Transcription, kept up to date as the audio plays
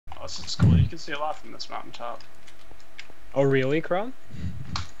this is cool. You can see a lot from this mountaintop. Oh, really, Chrome?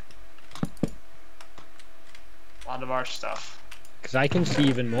 A lot of our stuff. Because I can see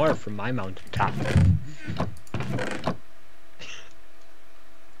even more from my mountaintop.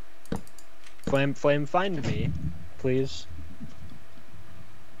 Flame, find me, please.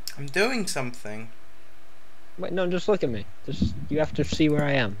 I'm doing something. Wait, no, just look at me. You have to see where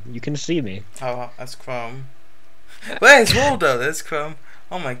I am. You can see me. Oh, that's Chrome. Where's Waldo? There's Chrome.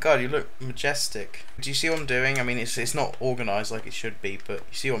 Oh my god, you look majestic. Do you see what I'm doing? I mean, it's not organised like it should be, but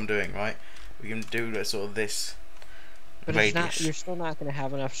you see what I'm doing, right? We can do sort of this But radius. it's not. You're still not going to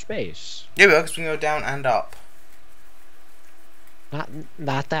have enough space. Yeah, we are, because we can go down and up.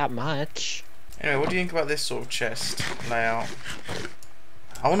 Not that much. Anyway, what do you think about this sort of chest layout?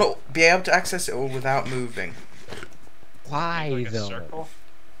 I want to be able to access it all without moving. Why Like a though? circle.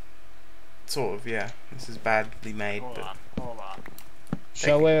 Sort of, yeah. This is badly made, Hold but on, hold on.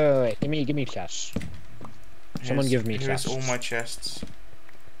 So wait. Give me chests. Someone give me here's chests. all my chests.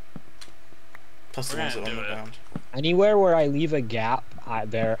 Plus the We're ones that gonna are on do the it. ground. Anywhere where I leave a gap,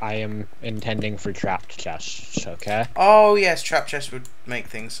 there I am intending for trapped chests. Okay? Oh yes, trap chests would make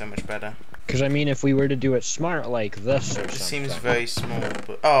things so much better. Because I mean, if we were to do it smart like this or It something. seems very small,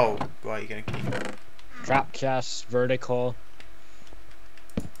 but oh, right, you're gonna keep. Trap chests, vertical.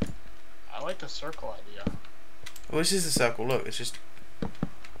 I like the circle idea. Well, this is the circle. Look, it's just.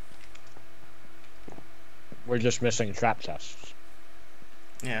 We're just missing trap chests.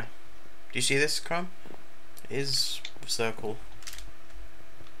 Yeah. Do you see this, Crumb? It is a circle.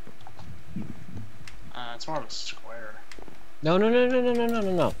 It's more of a square. No.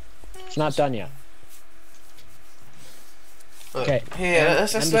 It's not done yet. Look, Okay, here, and-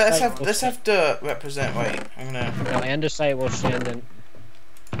 let's andesite will let's have dirt represent. Wait, I'm gonna. No, andesite will stand in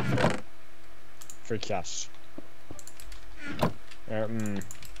for chests.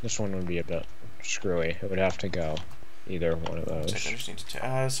 This one would be a bit screwy. It would have to go either one of those. I just need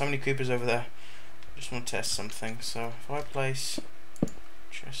to. So many creepers over there. I just want to test something. So if I place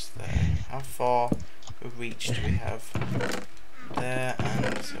just there, how far of reach do we have there?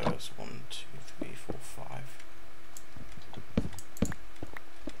 And so it's 1, 2, 3, 4, 5.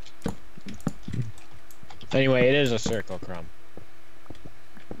 Anyway, it is a circle, Crumb.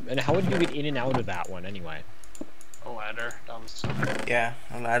 And how would you get in and out of that one anyway? A ladder down the center. Yeah,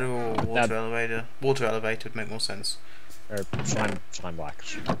 a ladder or water elevator. Water elevator would make more sense. Or slime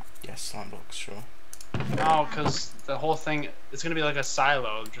blocks. Yes, slime blocks, sure. No, because the whole thing it's gonna be like a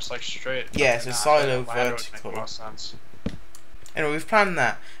silo, just like straight. Yeah, it's a Nah, silo ladder would make vertical. more sense. Anyway, we've planned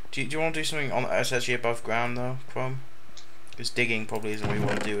that. Do you want to do something on that's actually above ground though, Chrome? Because digging probably isn't what you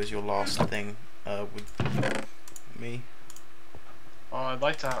want to do as your last thing with me. Well, I'd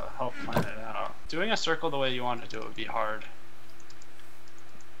like to help plan it out. Doing a circle the way you want to do it would be hard.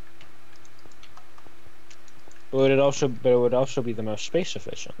 But it would also be the most space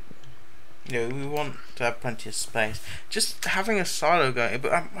efficient. You know, we want to have plenty of space. Just having a silo going,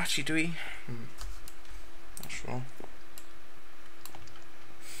 but actually, do we? Not sure.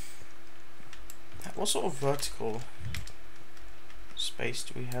 What sort of vertical space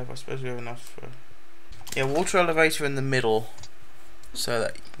do we have? I suppose we have enough for. Yeah, water elevator in the middle, so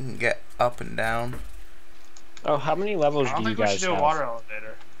that you can get up and down. Oh, how many levels I don't do you think we guys should do have? a water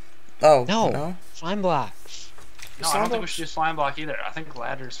elevator. Oh No, slime blocks. No, I don't think we should do slime block either. I think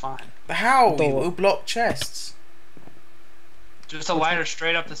ladder is fine. But how? The- We'll block chests. Just a ladder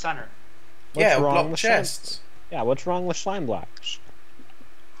straight up the center. Yeah, we'll wrong block with chests. Yeah, what's wrong with slime blocks?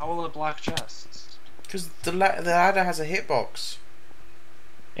 How will it block chests? Because the ladder has a hitbox.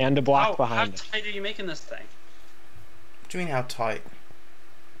 And a block behind it. How tight are you making this thing? What do you mean how tight?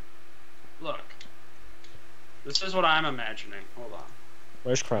 Look. This is what I'm imagining. Hold on.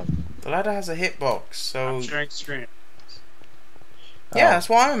 Where's Crumb? The ladder has a hitbox, so I'm sharing screen. yeah, Oh. that's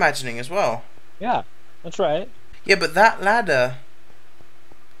what I'm imagining as well. Yeah, that's right. Yeah, but that ladder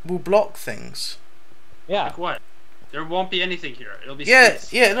will block things. Yeah. Like what? There won't be anything here. It'll be Yeah,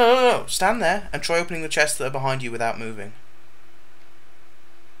 space. yeah, no. Stand there and try opening the chests that are behind you without moving.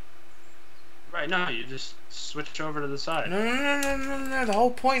 Right, no, you just switch over to the side. No. The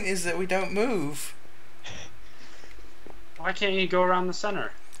whole point is that we don't move. Why can't you go around the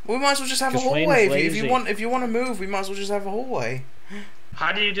center? We might as well just have a 'Cause Wayne's hallway. lazy. If you want to move, we might as well just have a hallway.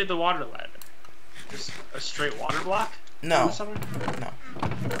 How do you do the water ladder? Just a straight water block? No, Or something? no.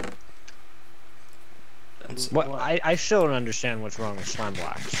 What? I still don't understand what's wrong with slime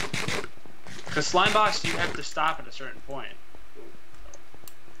blocks. Because slime blocks, you have to stop at a certain point.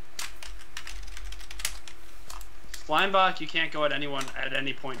 Slime block, you can't go at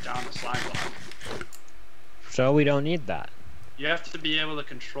any point down the slime block. So we don't need that. You have to be able to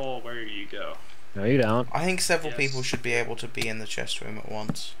control where you go. No, you don't. I think several Yes. people should be able to be in the chest room at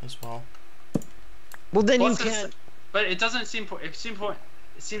once as well. Well, then Plus you it's- can't. But it doesn't seem. It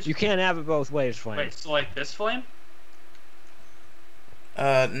seems. You can't have it both ways, Flame. Wait, so like this flame?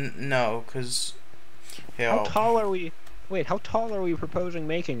 No, because here. How I'll- tall are we? Wait, how tall are we proposing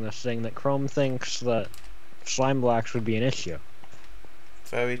making this thing that Chrome thinks that slime blocks would be an issue?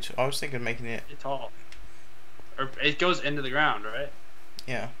 I was thinking of making it. It's tall. Or it goes into the ground, right?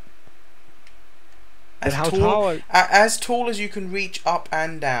 Yeah. But As how tall, tall are... as tall as you can reach up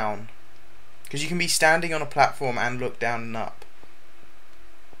and down, because you can be standing on a platform and look down and up.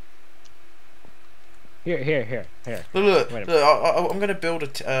 Here. Look, Wait a I'm gonna build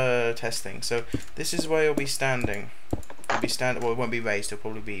a test thing. So this is where you'll be standing. You'll be standing. Well, it won't be raised. It'll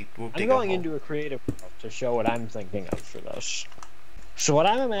probably be. We'll I'm dig going a hole. into a creative world to show what I'm thinking of for this. So what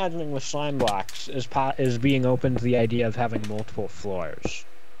I'm imagining with slime blocks is being open to the idea of having multiple floors.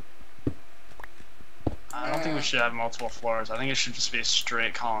 I don't think we should have multiple floors. I think it should just be a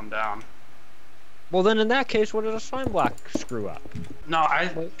straight column down. Well, then in that case, what does a slime block screw up? No,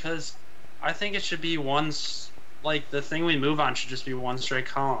 Wait. because I think it should be like the thing we move on should just be one straight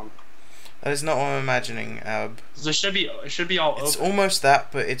column. That is not what I'm imagining, Ab. So it should be all It's open. almost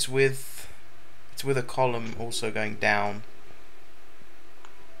that, but it's with a column also going down.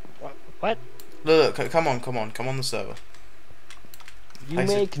 What? Look, come on the server. You Place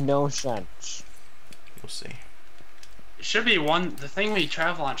it- make no sense. You'll see. It should be one. The thing we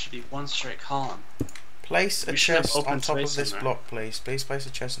travel on should be one straight column. Place a We should have chest open on top of space in this there. block, please. Please place a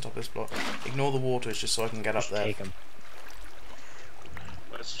chest on top of this block. Ignore the water, it's just so I can get up Just there. take 'em.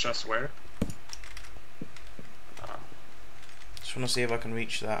 It's just where? Just want to see if I can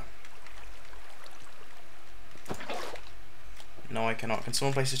reach that. No, I cannot. Can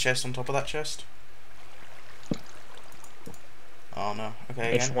someone place a chest on top of that chest? Oh no.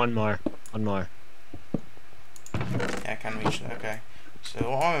 Okay, It's again. one more. Yeah, I can reach that. Okay. So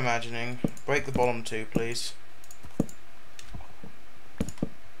what I'm imagining, break the bottom two, please.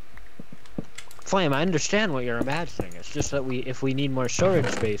 Flame, I understand what you're imagining. It's just that if we need more storage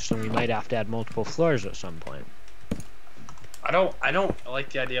space, then we might have to add multiple floors at some point. I don't like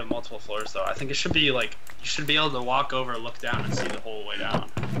the idea of multiple floors though. I think it should be like you should be able to walk over, look down, and see the whole way down.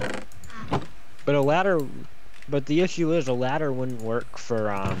 But the issue is a ladder wouldn't work for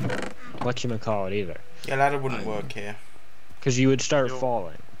whatchamacallit either. Yeah, ladder wouldn't work here. Because you would start You'll-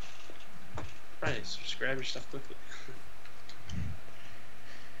 falling. Right, so just grab your stuff quickly.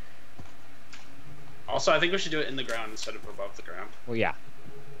 Also, I think we should do it in the ground instead of above the ground. Well, yeah.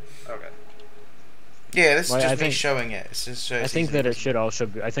 Okay. Yeah, this Well, is I just me think- showing it. It's just I think that it should also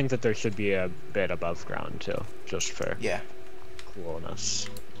be. I think that there should be a bit above ground too, just for Yeah. coolness.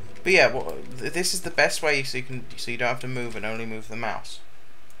 But yeah, well, this is the best way so you don't have to move and only move the mouse.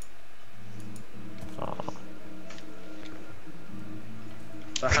 Aw.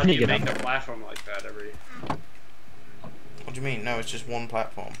 So how Can do you you get make up? a platform like that every? What do you mean? No, it's just one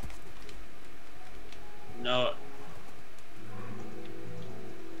platform. No.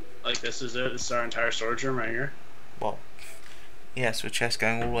 Like this is it. This is our entire storage room right here. Well, yes, with chest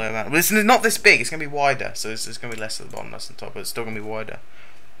going all the way around. But it's not this big. It's gonna be wider, so it's gonna be less at the bottom, less at the top, but it's still gonna be wider.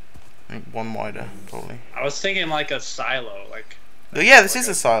 I think one wider, probably. I was thinking like a silo, like. But yeah, this is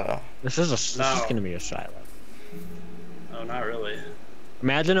a silo. This is No. gonna be a silo. No, not really.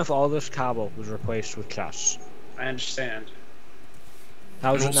 Imagine if all this cobble was replaced with chests. I understand.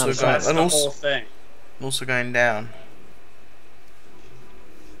 How is And it not a also silo? That's and the also- whole thing. Also going down.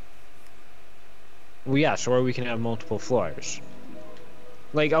 Well, yeah, so where we can have multiple floors.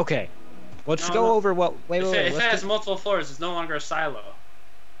 Like, okay, let's No, go no. over what. Wait, If wait, it, wait. if it has multiple floors, it's no longer a silo.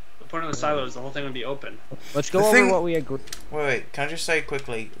 The point of the silo is the whole thing would be open. Let's go The over thing- what we agree. Wait, can I just say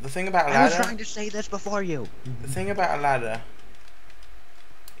quickly? The thing about a I was ladder. trying to say this before you. The thing about a ladder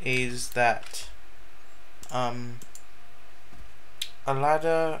is that a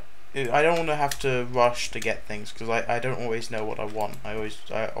ladder. I don't want to have to rush to get things because I don't always know what I want. I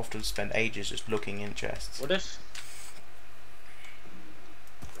often spend ages just looking in chests. What if?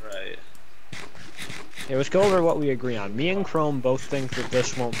 Right. Okay, let's go over what we agree on. Me and Chrome both think that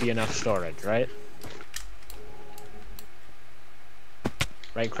this won't be enough storage, right?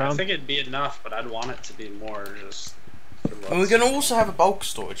 Right, I Chrome? think it'd be enough, but I'd want it to be more just. for And we're looks. going to also have a bulk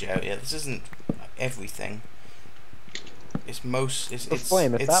storage area. This isn't everything. It's most. It's But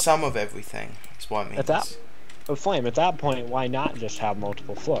Flame, if it's that- some of everything. That's what I mean. At that, but Flame, at that point, why not just have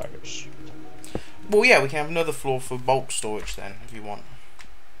multiple floors? Well, yeah, we can have another floor for bulk storage then, if you want.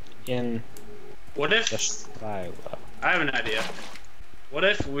 In What if? the silo. I have an idea. What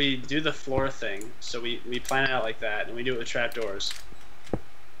if we do the floor thing? So we plan it out like that, and we do it with trapdoors.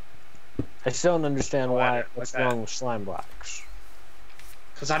 I still don't understand Why- why. What's like that. wrong with slime blocks?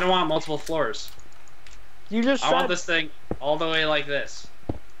 Because I don't want multiple floors. You just I want said this thing all the way like this.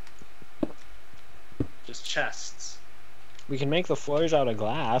 Just chests. we can make the floors out of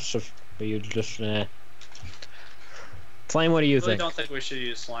glass if you just. Flame, what do I you really think? don't think we should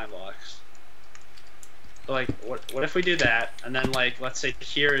use slime blocks. But like, what if we do that, and then like, let's say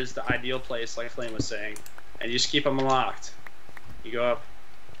here is the ideal place, like Flame was saying, and you just keep them unlocked. You go up.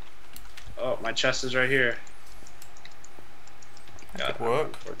 Oh, my chest is right here. That could I'm work.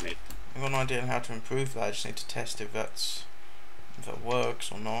 uncoordinated. I've got an idea on how to improve that. I just need to test if that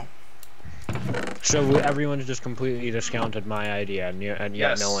works or not. So everyone's just completely discounted my idea, and yet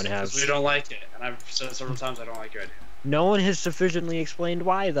Yes, no one 'cause has. we don't like it, and I've said several times I don't like your idea. No one has sufficiently explained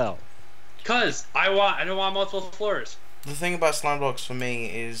why, though. Cause I don't want multiple floors. The thing about slime blocks for me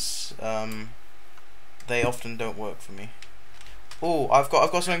is they often don't work for me. Oh, I've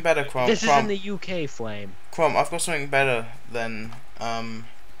got something better, Crumb. This is Crumb, in the UK, Flame. Crumb, I've got something better than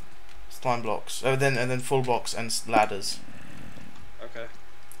slime blocks. Oh, then full blocks and ladders, Okay.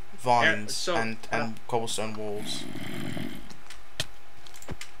 vines, so- and cobblestone walls.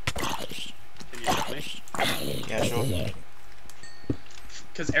 Can you show me? Yeah, sure.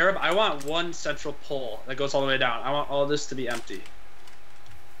 Because Arab, I want one central pole that goes all the way down. I want all this to be empty.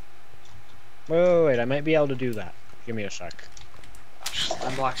 Wait, I might be able to do that. Give me a sec.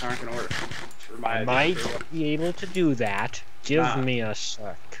 Slime blocks aren't gonna work. For my I might be able to do that. Give Ah. me a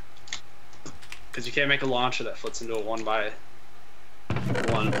sec. Because you can't make a launcher that fits into a 1x1.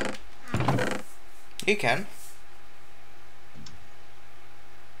 You can.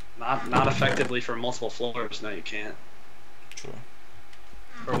 Not effectively for multiple floors. No, you can't. True.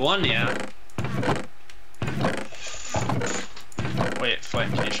 For one, yeah. Wait,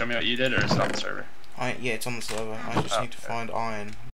 Flame, can you show me what you did, or is it on the server? Yeah, it's on the server. I just Oh, need to okay. find iron.